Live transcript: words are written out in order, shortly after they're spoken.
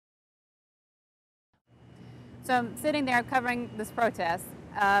So I'm sitting there covering this protest.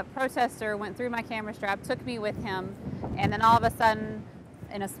 A protester went through my camera strap, took me with him, and then all of a sudden,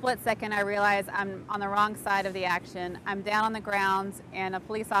 in a split second, I realize I'm on the wrong side of the action. I'm down on the ground, and a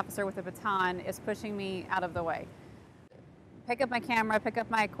police officer with a baton is pushing me out of the way. Pick up my camera, pick up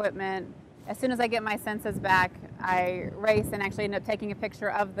my equipment. As soon as I get my senses back, I race and actually end up taking a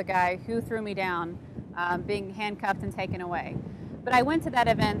picture of the guy who threw me down, being handcuffed and taken away. But I went to that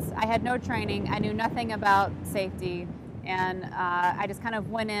event. I had no training. I knew nothing about safety. And I just kind of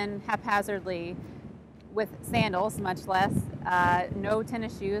went in haphazardly with sandals, much less, no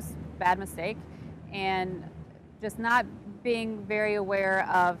tennis shoes, bad mistake, and just not being very aware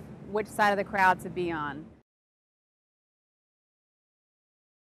of which side of the crowd to be on.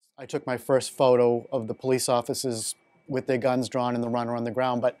 I took my first photo of the police officers with their guns drawn and the runner on the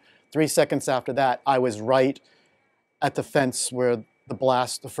ground, but 3 seconds after that, I was right at the fence where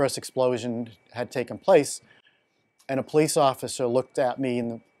the first explosion had taken place, and a police officer looked at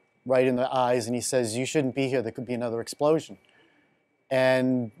me right in the eyes and he says, "You shouldn't be here, there could be another explosion."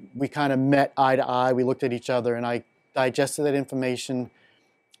 And we kind of met eye to eye, we looked at each other, and I digested that information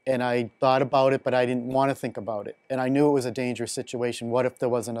and I thought about it, but I didn't want to think about it. And I knew it was a dangerous situation. What if there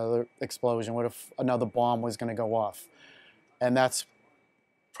was another explosion? What if another bomb was going to go off? And that's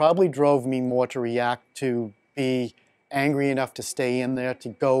probably drove me more to react, to be angry enough to stay in there, to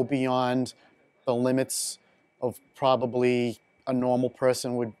go beyond the limits of probably a normal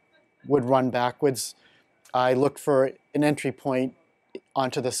person would run backwards. I looked for an entry point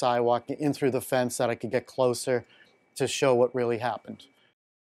onto the sidewalk, in through the fence, that I could get closer to show what really happened.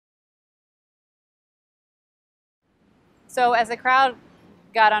 So as the crowd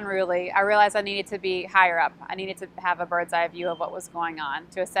got unruly, I realized I needed to be higher up. I needed to have a bird's eye view of what was going on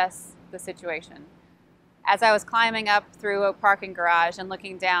to assess the situation. As I was climbing up through a parking garage and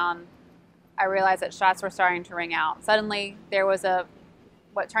looking down, I realized that shots were starting to ring out. Suddenly, there was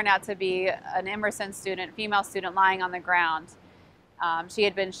what turned out to be an Emerson student, female student, lying on the ground. She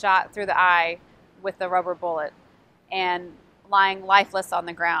had been shot through the eye with a rubber bullet and lying lifeless on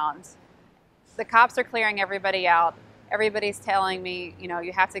the ground. The cops are clearing everybody out. Everybody's telling me,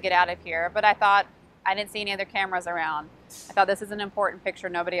 you have to get out of here. But I didn't see any other cameras around. I thought, this is an important picture.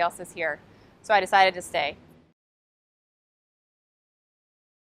 Nobody else is here. So I decided to stay.